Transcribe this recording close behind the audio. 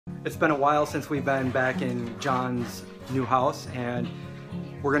It's been a while since we've been back in John's new house, and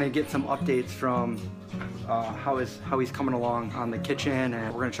we're gonna get some updates from how he's coming along on the kitchen,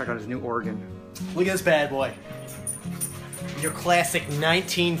 and we're gonna check out his new organ. Look at this bad boy. Your classic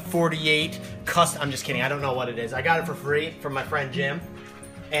 1948 custom. I'm just kidding, I don't know what it is. I got it for free from my friend Jim.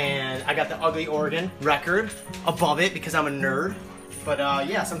 And I got the ugly organ record above it because I'm a nerd. But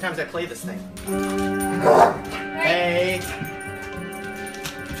yeah, sometimes I play this thing. Hey.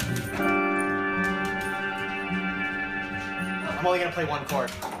 I'm only gonna play one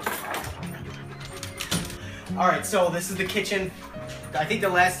chord. Alright, so this is the kitchen. I think the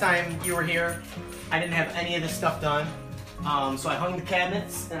last time you were here, I didn't have any of this stuff done. So I hung the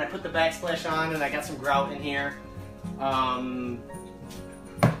cabinets, and I put the backsplash on, and I got some grout in here.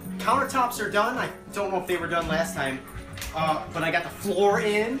 Countertops are done. I don't know if they were done last time. But I got the floor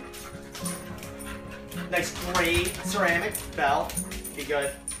in. Nice gray ceramic bell. Okay,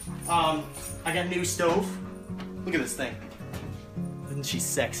 good. I got a new stove. Look at this thing. Isn't she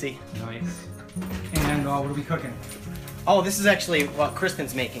sexy? Nice. And what are we cooking? Oh, this is actually what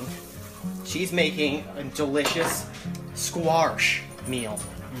Kristen's making. She's making a delicious squash meal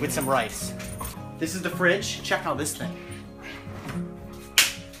with some rice. This is the fridge. Check out this thing.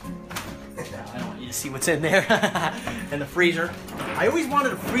 I don't want you to see what's in there. And the freezer. I always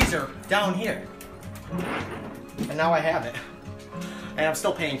wanted a freezer down here. And now I have it. And I'm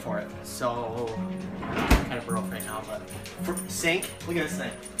still paying for it. So, kind of broke right now, but. Sink. Look at this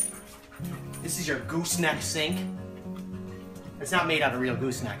thing. This is your gooseneck sink. It's not made out of real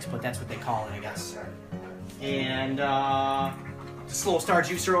goosenecks, but that's what they call it, I guess. And this little star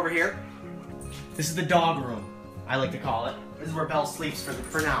juicer over here. This is the dog room, I like to call it. This is where Belle sleeps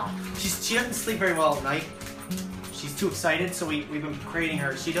for now. She doesn't sleep very well at night. She's too excited, so we've been creating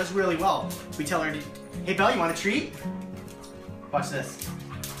her. She does really well. We tell her, hey Belle, you want a treat? Watch this.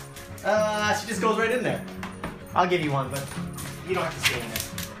 She just goes right in there. I'll give you one, but you don't have to stay in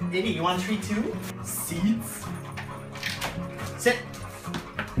there. Indy, you want a treat too? Seeds? Sit.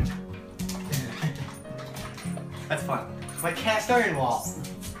 That's fun. My cast iron wall.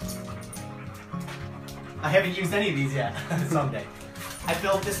 I haven't used any of these yet. Someday. I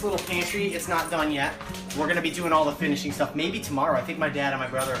built this little pantry. It's not done yet. We're gonna be doing all the finishing stuff. Maybe tomorrow. I think my dad and my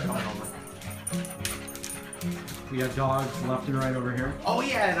brother are coming over. We have dogs left and right over here. Oh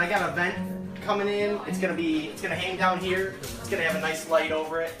yeah, and I got a vent coming in. It's gonna hang down here. It's gonna have a nice light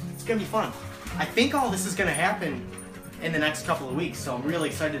over it. It's gonna be fun. I think all this is gonna happen in the next couple of weeks, so I'm really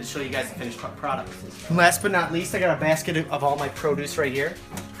excited to show you guys the finished product. And last but not least, I got a basket of all my produce right here,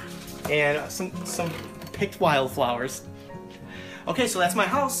 and some picked wildflowers. Okay, so that's my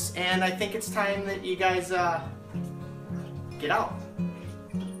house, and I think it's time that you guys get out.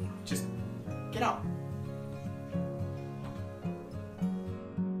 Just get out.